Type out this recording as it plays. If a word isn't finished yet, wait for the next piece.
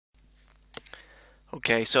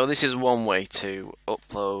Okay, so this is one way to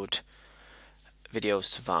upload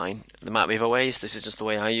videos to Vine. There might be other ways. This is just the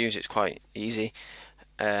way I use it. It's quite easy.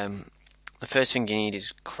 The first thing you need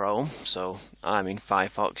is Chrome. So I'm in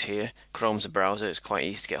Firefox here. Chrome's a browser. It's quite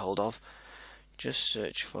easy to get hold of. Just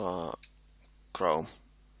search for Chrome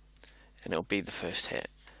and it'll be the first hit.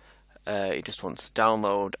 You just want to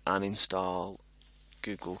download and install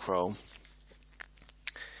Google Chrome.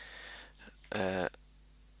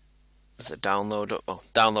 There's a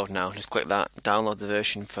download now. Just click that, download the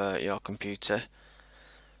version for your computer,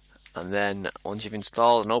 and then once you've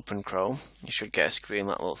installed and opened Chrome, you should get a screen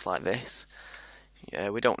that looks like this.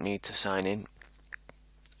 We don't need to sign in.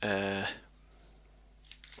 I'm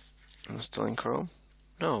still in Chrome.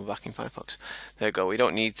 No, I'm back in Firefox. There we go. We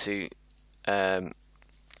don't need to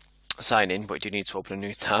sign in, but you do need to open a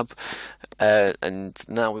new tab. And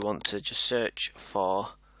now we want to just search for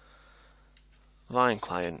Vine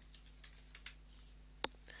client.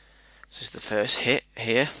 This is the first hit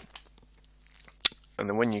here, and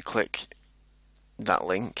then when you click that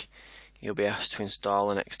link, you'll be asked to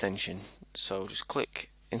install an extension. So just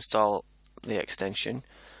click install the extension.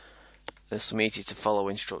 There's some easy to follow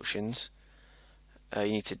instructions.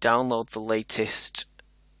 You need to download the latest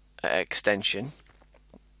extension.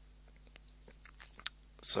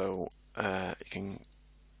 So you can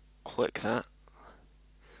click that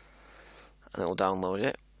and it will download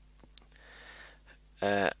it.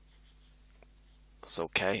 It's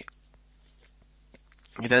okay.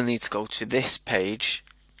 You then need to go to this page,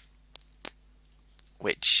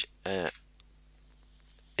 which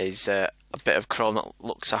is a bit of Chrome that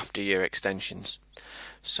looks after your extensions.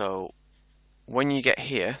 So when you get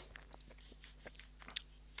here,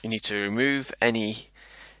 you need to remove any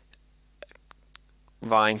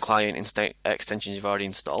Vine client extensions you've already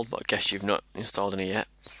installed, but I guess you've not installed any yet.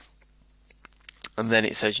 And then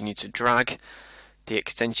it says you need to drag the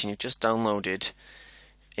extension you've just downloaded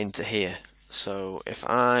into here. So if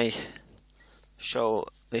I show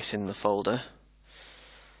this in the folder,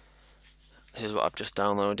 this is what I've just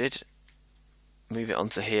downloaded, move it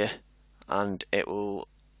onto here, and it will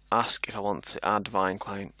ask if I want to add Vine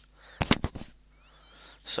client.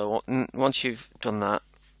 So once you've done that,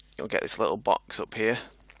 you'll get this little box up here.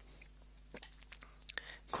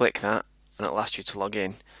 Click that and it'll ask you to log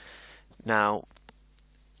in. Now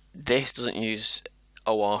this doesn't use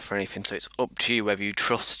OAuth or anything, so it's up to you whether you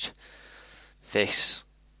trust this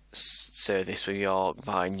service with your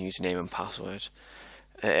Vine username and password.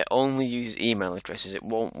 It only uses email addresses. It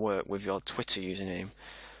won't work with your Twitter username.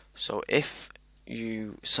 So if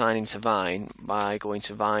you sign into Vine by going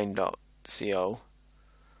to vine.co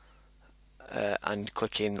and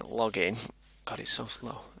clicking login, God, it's so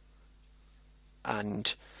slow,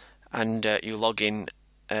 and you log in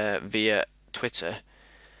via Twitter,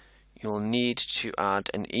 you'll need to add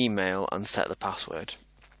an email and set the password.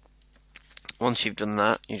 Once you've done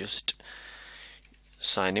that, you just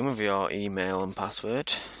sign in with your email and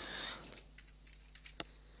password.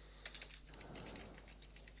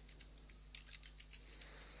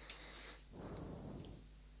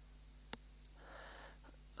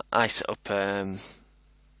 I set up kind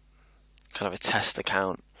of a test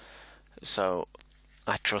account, so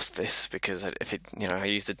I trust this because I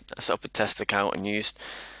set up a test account and used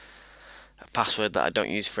a password that I don't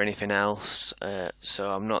use for anything else, so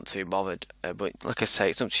I'm not too bothered. But like I say,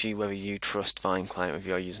 it's up to you whether you trust Vine client with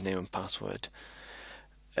your username and password.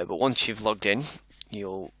 But once you've logged in,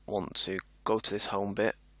 you'll want to go to this home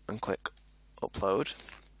bit and click upload.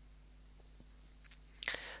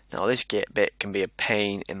 Now this bit can be a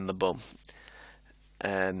pain in the bum,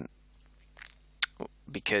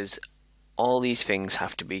 because all these things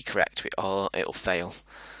have to be correct or it'll fail.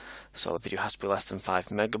 So the video has to be less than 5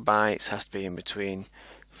 megabytes, has to be in between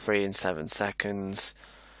 3 and 7 seconds,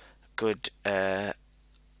 good aspect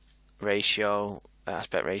ratio,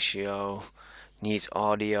 needs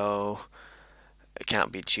audio, it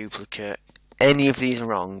can't be a duplicate. Any of these are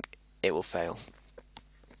wrong, it will fail.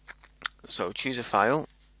 So choose a file.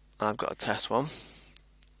 I've got a test one.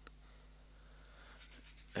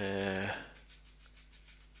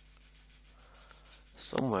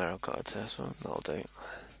 Somewhere I've got a test one, that'll do.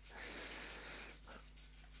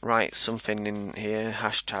 Write something in here,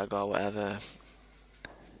 hashtag or whatever.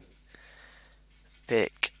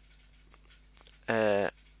 Pick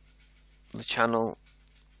the channel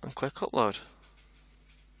and click upload.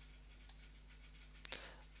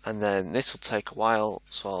 And then this will take a while,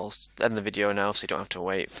 so I'll end the video now so you don't have to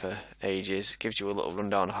wait for ages. It gives you a little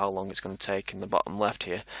rundown of how long it's going to take in the bottom left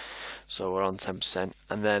here. So we're on 10%,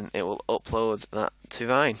 and then it will upload that to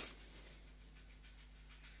Vine.